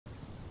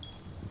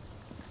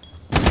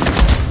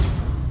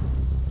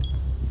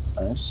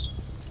Nice.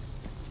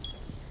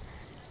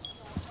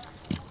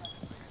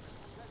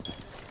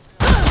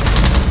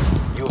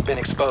 You have been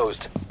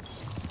exposed.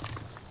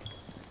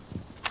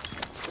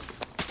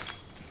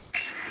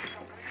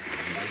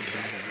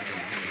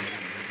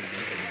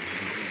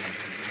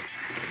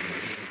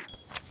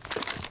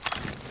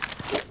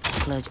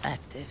 Pledge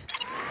active.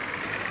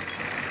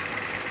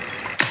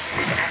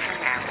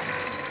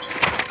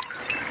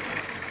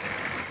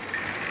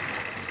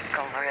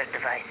 Converted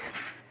device.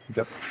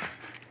 Yep.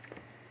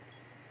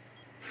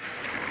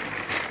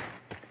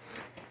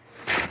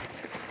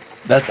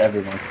 That's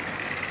everyone.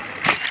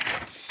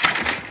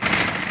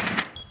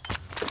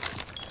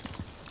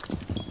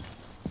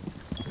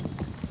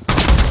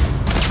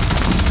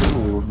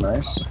 Ooh,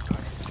 nice.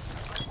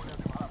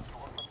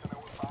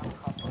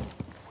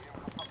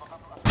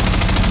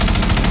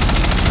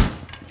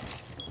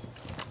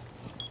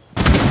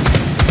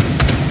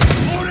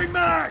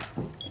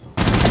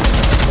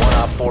 One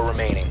op 4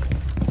 remaining.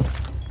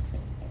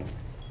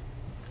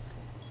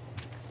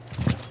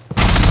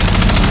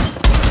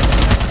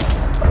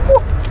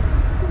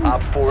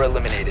 Op 4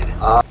 eliminated.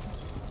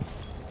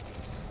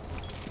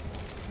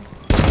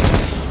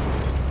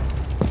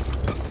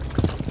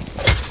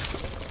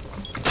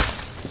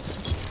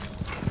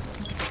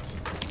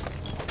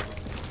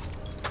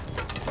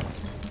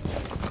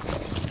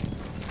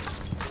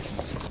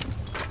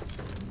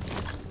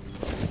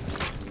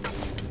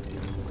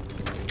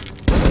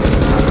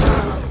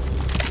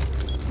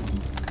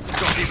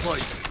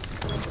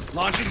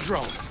 Launching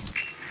drone.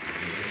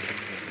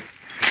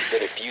 The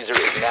diffuser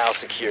is now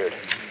secured.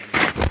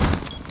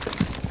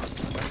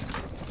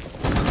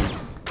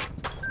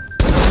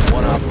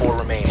 One op 4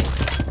 remaining.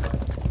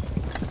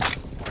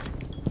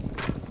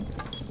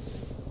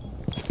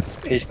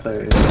 Ace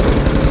clear.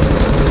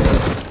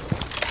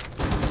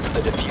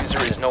 The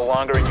diffuser is no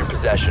longer in your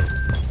possession.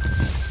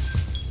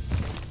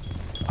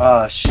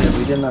 Ah, shit,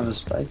 we didn't have a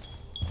spike.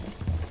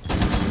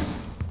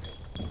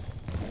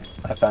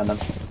 I found him.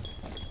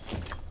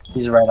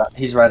 He's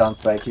right on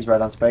spike. He's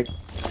right on spike.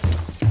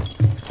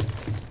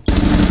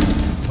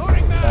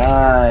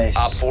 Nice.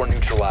 Op 4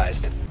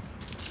 neutralized.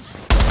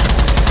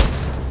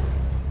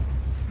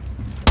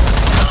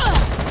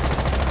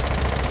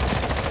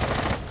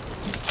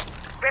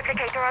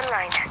 Replicator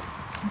online.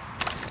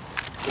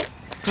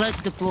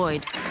 Pledge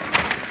deployed.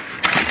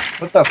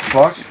 What the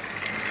fuck?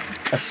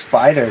 A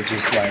spider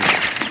just like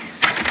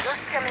Lost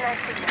Gemini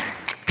signal.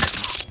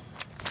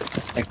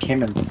 it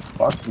came and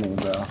fucked me,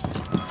 bro.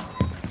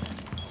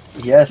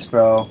 Yes,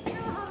 bro.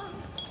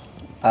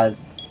 I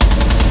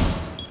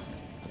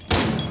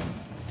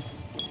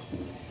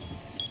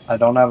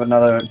don't have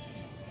another.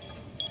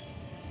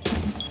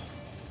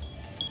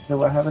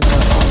 No, I have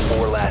another.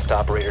 4 last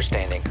operator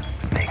standing.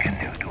 Make a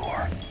new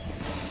door.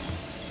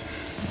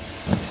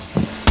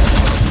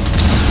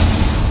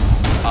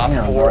 Op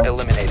Damn, 4 bro.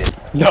 eliminated.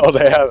 No,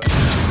 they haven't.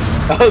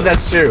 Oh,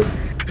 that's true.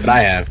 But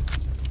I have.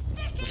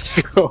 It's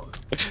true.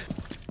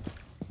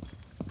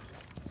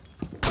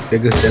 There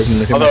goes Desmond,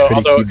 look at my pretty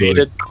Although he keyboard.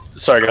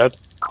 did. Sorry, go ahead.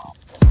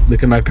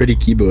 Look at my pretty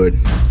keyboard.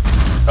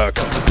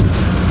 Okay.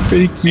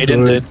 Pretty Aiden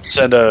keyboard. did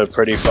send a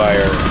pretty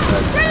fire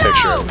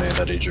picture of me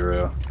that he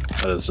drew.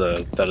 That is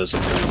a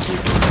pretty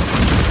keyboard.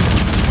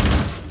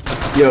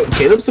 Yo,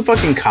 Caleb's a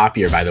fucking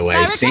copier, by the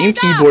way. Same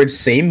keyboard,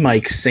 same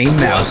mic, same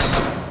mouse.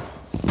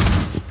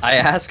 I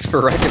asked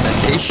for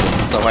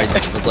recommendations, so I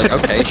was like,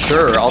 okay,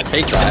 sure, I'll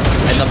take that.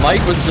 And the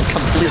mic was just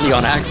completely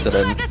on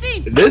accident.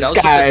 This That was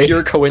guy, just a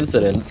pure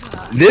coincidence.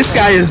 this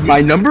guy is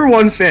my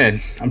 #1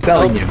 fan. I'm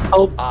telling you.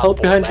 Help Op 4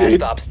 behind you. last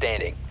stop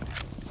standing.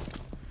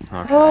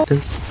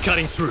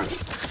 Cutting through.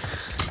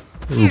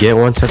 Get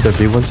one tap, there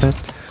be one tap.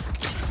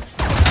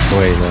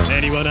 Wait, no.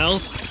 Anyone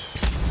else?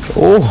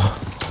 Oh!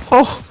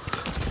 Oh!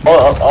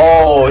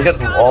 Oh, hit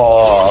him.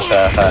 Oh,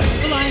 okay.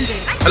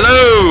 Blinding.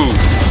 Hello!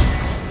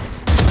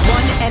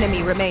 One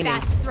enemy remaining.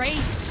 That's 3.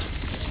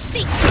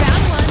 Seek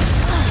round 1.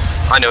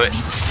 I knew it.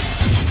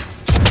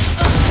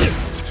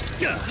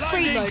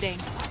 Reloading.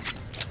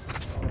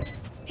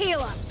 Heal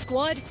up,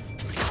 squad.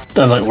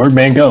 Like, where'd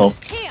man go?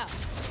 Here.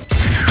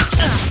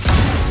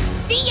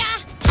 See ya.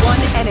 One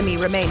enemy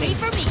remaining.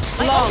 For me.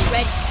 Long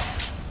ready.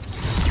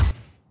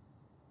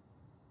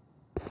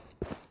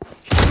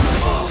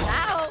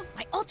 Now,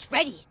 my ult's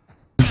ready.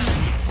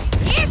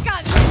 Here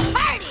comes the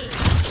party.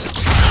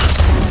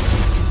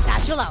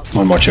 Satchel out.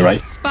 One more to your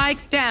right.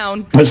 Spike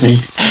down. Pussy.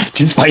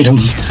 Just fight him.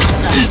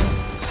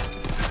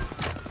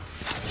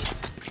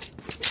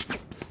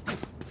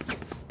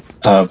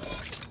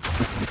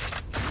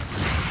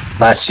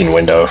 Last seen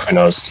window, who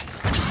knows?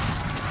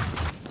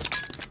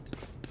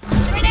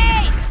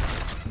 Grenade.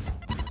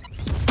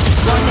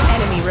 One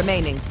enemy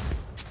remaining.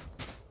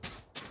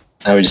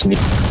 Now we just need.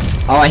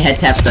 Oh, I head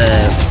tapped the.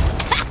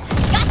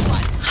 Got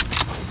one.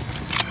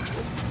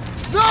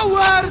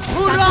 Nowhere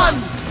to run!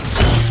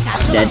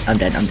 Satchel Dead. out. I'm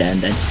dead. I'm dead. I'm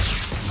dead.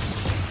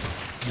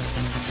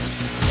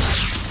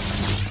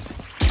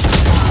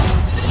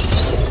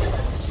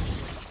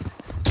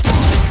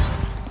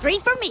 Three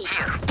for me.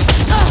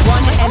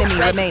 One enemy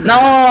remaining.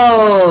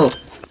 No!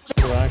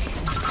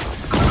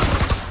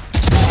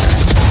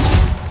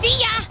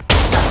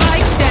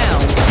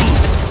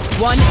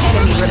 One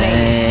enemy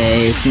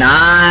remaining.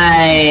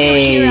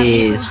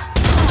 Nice.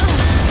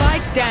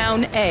 Spike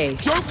down A.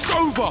 Joke's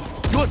over!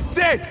 You're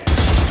dead!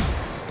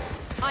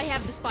 I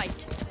have the spike.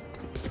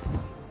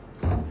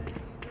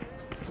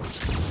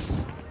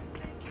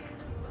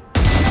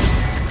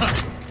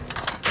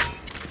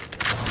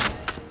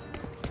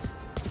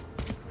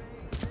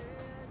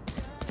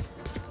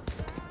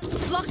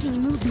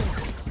 Blocking movement.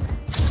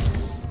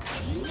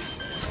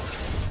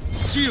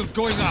 Shield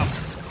going up.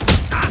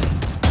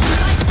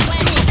 Spike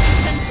planted.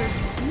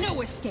 Censored.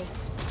 No escape.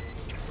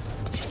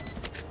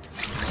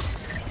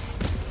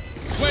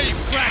 Wave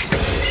crashing.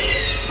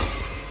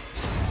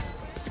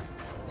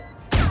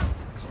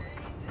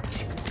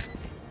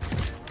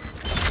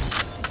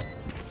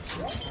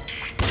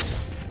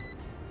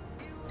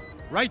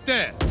 Right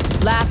there.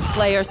 Last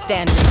player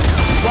standing.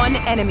 One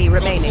enemy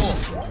remaining.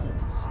 74.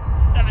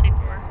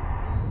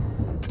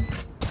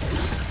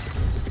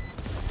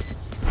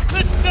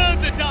 Let's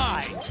turn the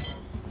die.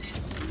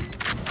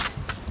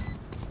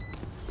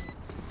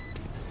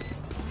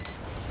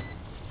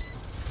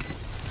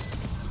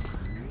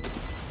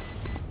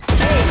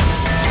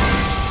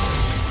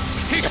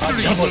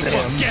 History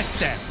will forget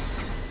them.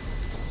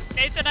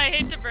 Nathan, I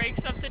hate to break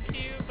something to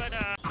you, but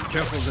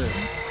Careful there.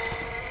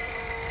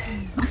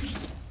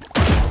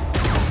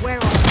 Where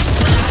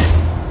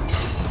are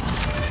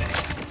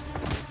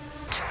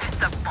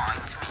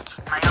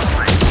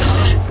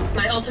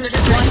My ultimate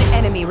is one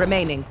enemy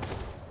remaining.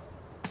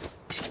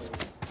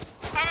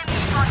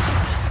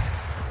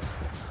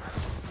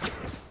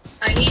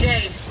 I need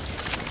aid.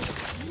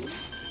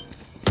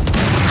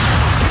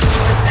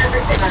 This is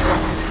everything I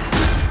wanted.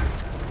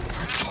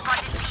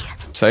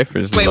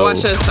 Cypher's Wait, low.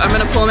 watch this. I'm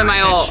gonna pull him in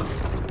my ult.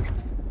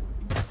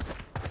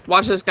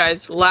 Watch this,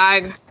 guys.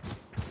 Lag.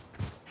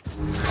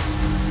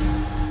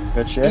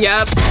 Good shit.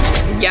 Yep.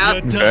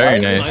 Yep. Very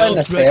nice.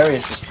 It's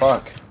nefarious as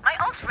fuck. my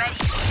ult's ready?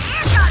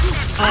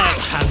 I'll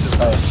handle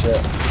Oh shit.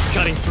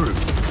 cutting through.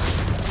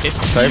 It's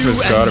Cypher's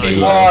you gotta and be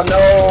me. low. Oh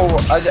no!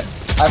 I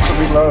have to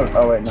reload.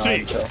 Oh wait, no.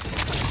 I'm chill.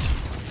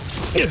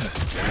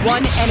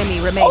 One enemy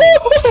remaining.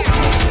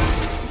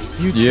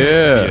 You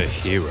Yeah. be a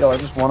hero. Yo, I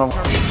just want to.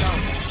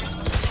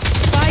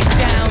 Spike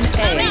down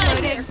A.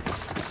 Reloading.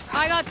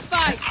 I got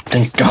spike.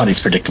 Thank God he's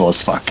predictable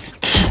as fuck.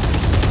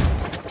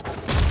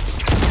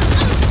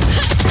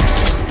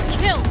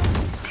 Kill.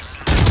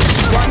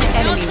 One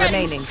enemy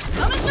remaining.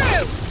 Coming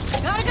through.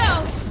 Gotta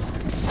go.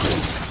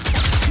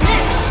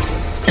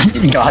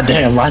 God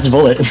damn, last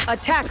bullet.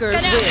 Attackers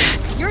Get out.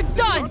 win. You're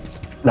done.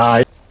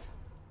 Nice.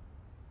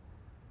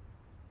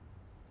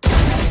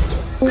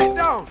 Sit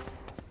down.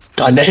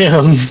 God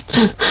damn.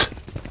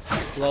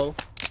 Hello.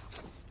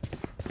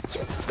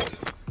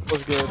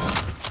 What's good?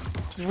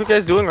 What are you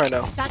guys doing right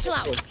now? Satchel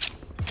out.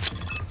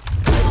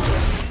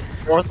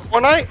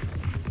 Fortnite?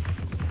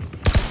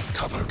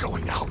 Cover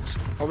going out.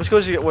 How much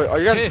goes you get? Wait, are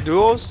you guys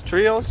duos?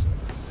 Trios?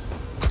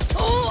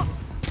 Oh!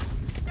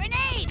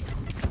 Grenade!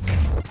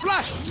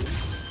 Flash.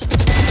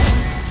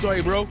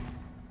 Sorry, bro.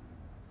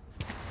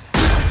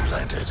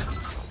 Planted.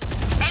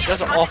 You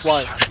guys are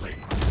offline.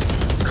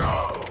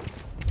 No.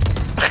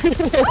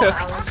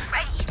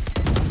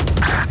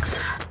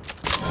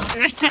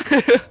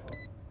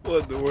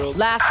 What in the world?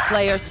 Last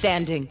player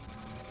standing.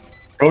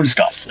 Bro just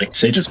got flicked.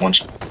 Sage just one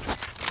shot.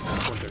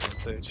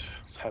 Sage.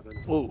 Heaven.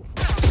 Ooh.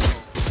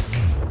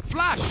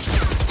 Flash.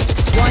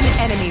 One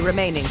enemy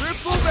remaining.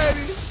 Triple,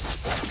 baby.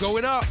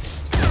 Going up.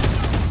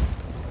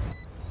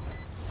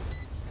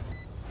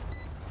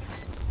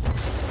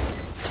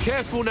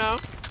 Careful now.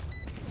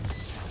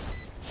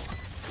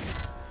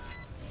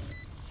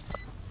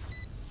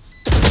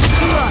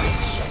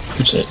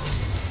 Good shit.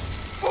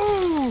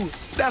 Ooh,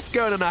 that's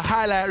going on a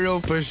highlight reel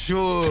for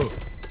sure.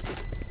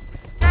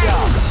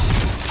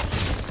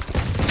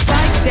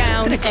 Spike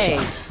down A. I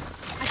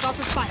got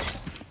the spike.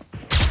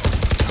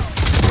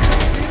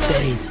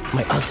 Buried.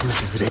 My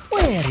ultimate is ready.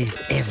 Where is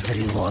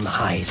everyone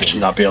hiding? Should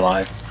not be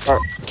alive.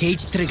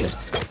 Cage triggered.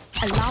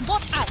 Alarm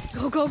bot out.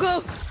 Go, go,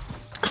 go.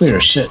 Clear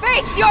as shit.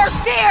 Face your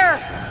fear!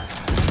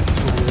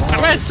 I'm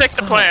gonna stick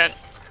the plant.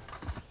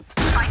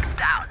 Spike's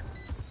down.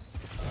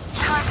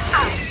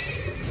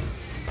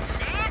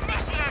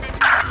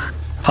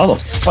 How the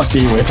fuck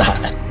do you with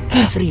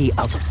that? 3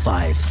 out of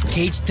 5.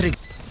 Cage triggered.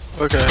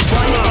 Okay.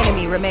 One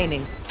enemy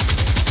remaining.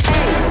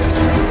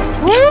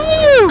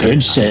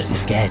 Good shit.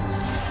 Forget,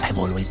 I've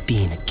always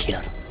been a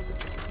killer.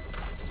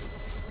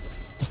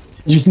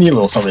 You just need a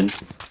little something.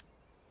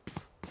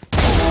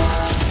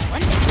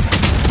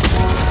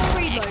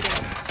 Reloading.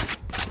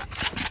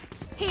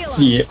 Heal up,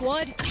 Yeah.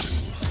 squad.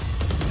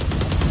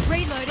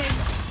 Reloading.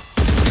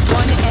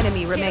 One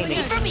enemy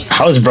remaining. For me.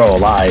 How is bro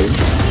alive?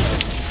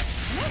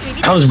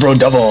 How is bro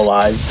double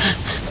alive?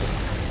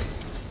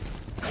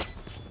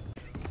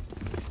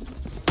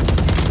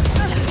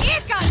 Here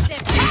comes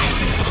it.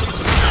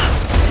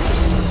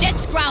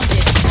 Jet's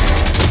grounded.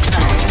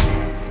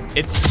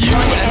 It's you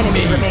One and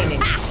enemy me.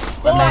 remaining.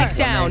 Spike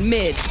down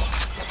mid.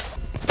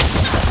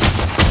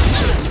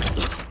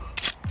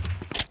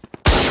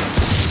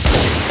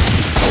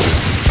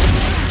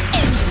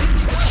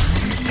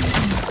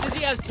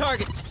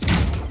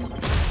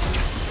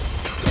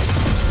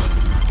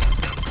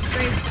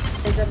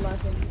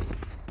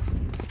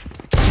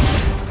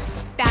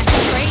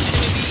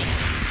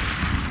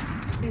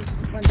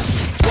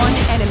 One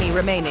enemy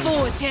remaining.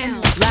 Forward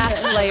down.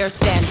 Last player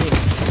standing.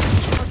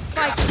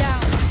 Spike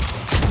down.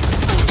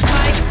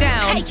 Spike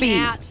down. Take B. it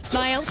out.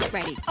 My ult's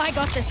ready. I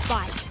got the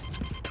spike.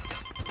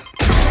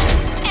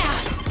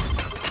 Out.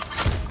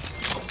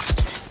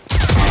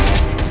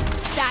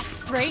 That's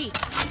 3.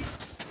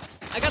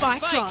 I got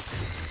spike dropped.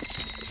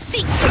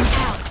 Seek them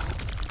out.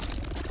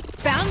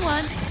 Found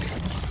one.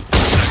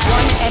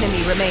 One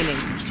enemy remaining.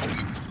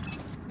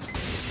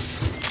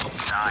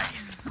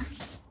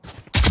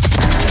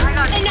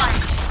 Enough.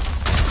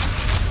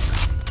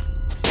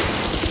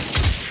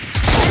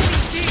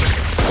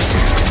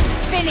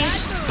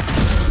 Finished.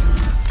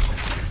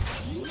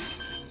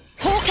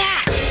 Hawk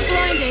out.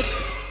 Blinded.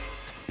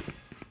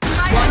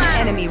 One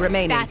enemy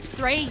remaining. That's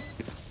 3.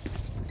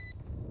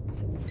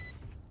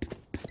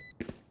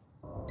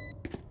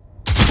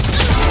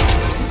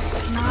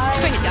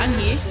 Bring it down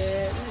here.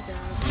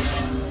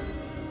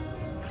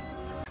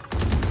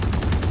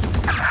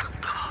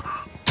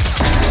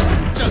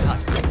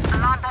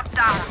 Alarm bot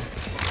down.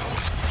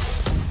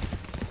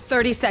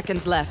 30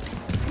 seconds left.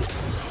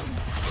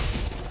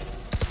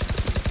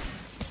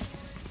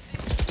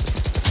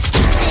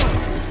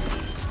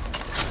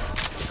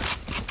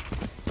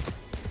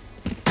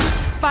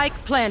 Spike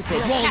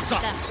planted. Walls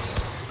up.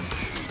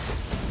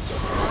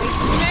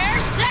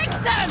 Take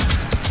them.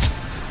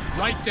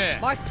 Right there.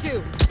 Mark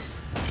 2.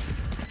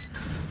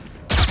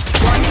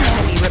 One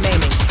enemy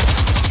remaining.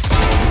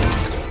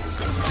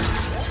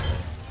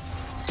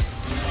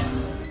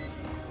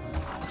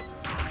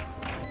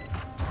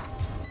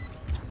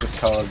 Good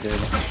call, dude.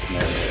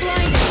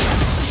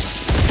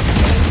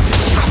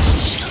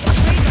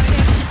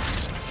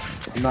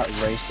 I'm not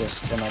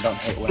racist and I don't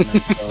hate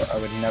women, so I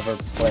would never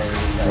play.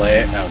 Lay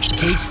it out.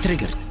 Cage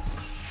triggered.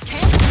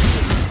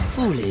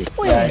 Fully.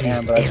 Yeah, I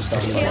am, but I just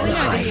don't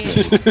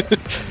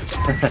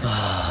know.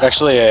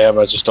 Actually, I am.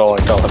 I just don't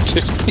like Call of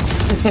Duty.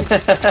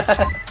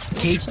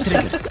 Cage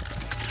triggered.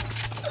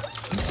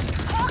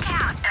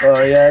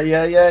 Oh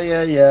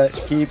yeah.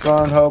 Keep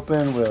on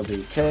hoping we'll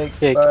be kicked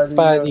by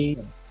the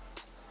ocean.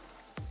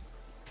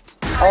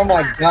 Oh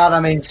my god,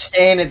 I'm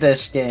insane at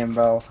this game,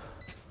 bro.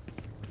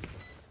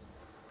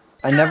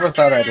 I never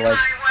thought I'd like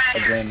a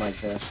game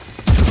like this.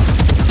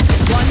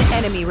 One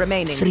enemy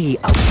remaining. 3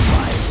 out of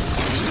 5.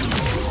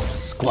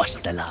 Squash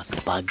the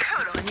last bug.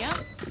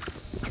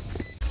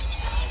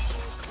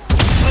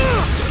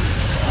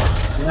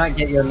 Do not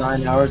get your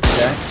 9 hours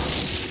today.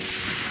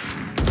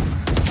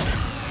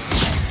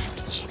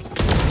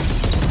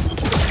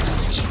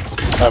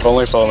 I've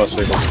only fallen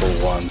asleep in school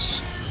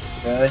once.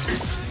 Really?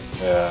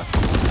 Yeah.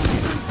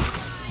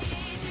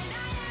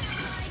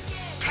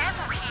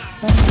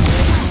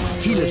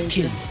 Healer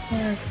killed.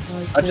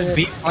 I just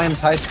beat Flame's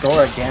high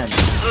score again.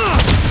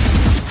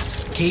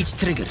 Cage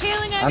triggered.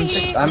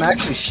 I'm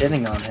actually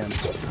shitting on him.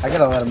 I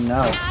gotta let him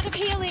know. Out of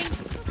healing.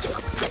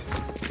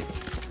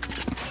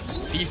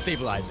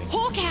 Destabilizing.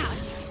 Hawk out.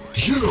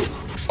 You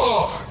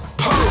are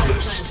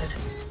powerless.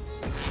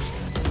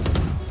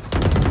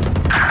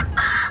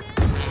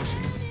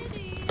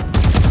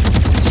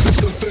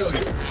 System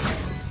failure.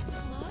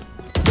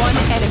 One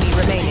enemy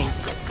remaining.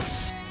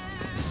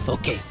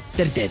 Okay,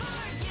 they're dead.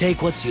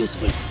 Take what's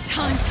useful.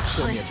 Time to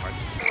hunt.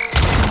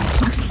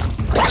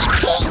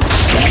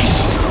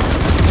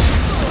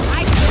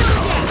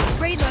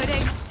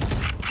 Reloading.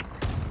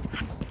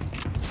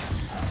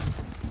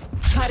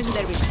 Cutting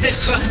their vision. The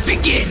hunt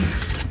begins.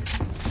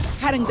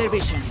 Cutting their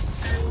vision.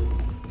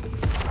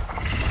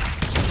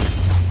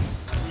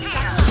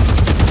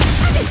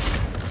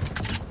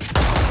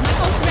 My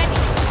ult's ready.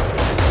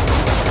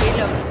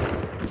 Reload.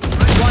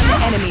 One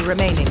enemy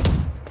remaining.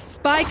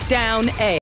 Spike down A.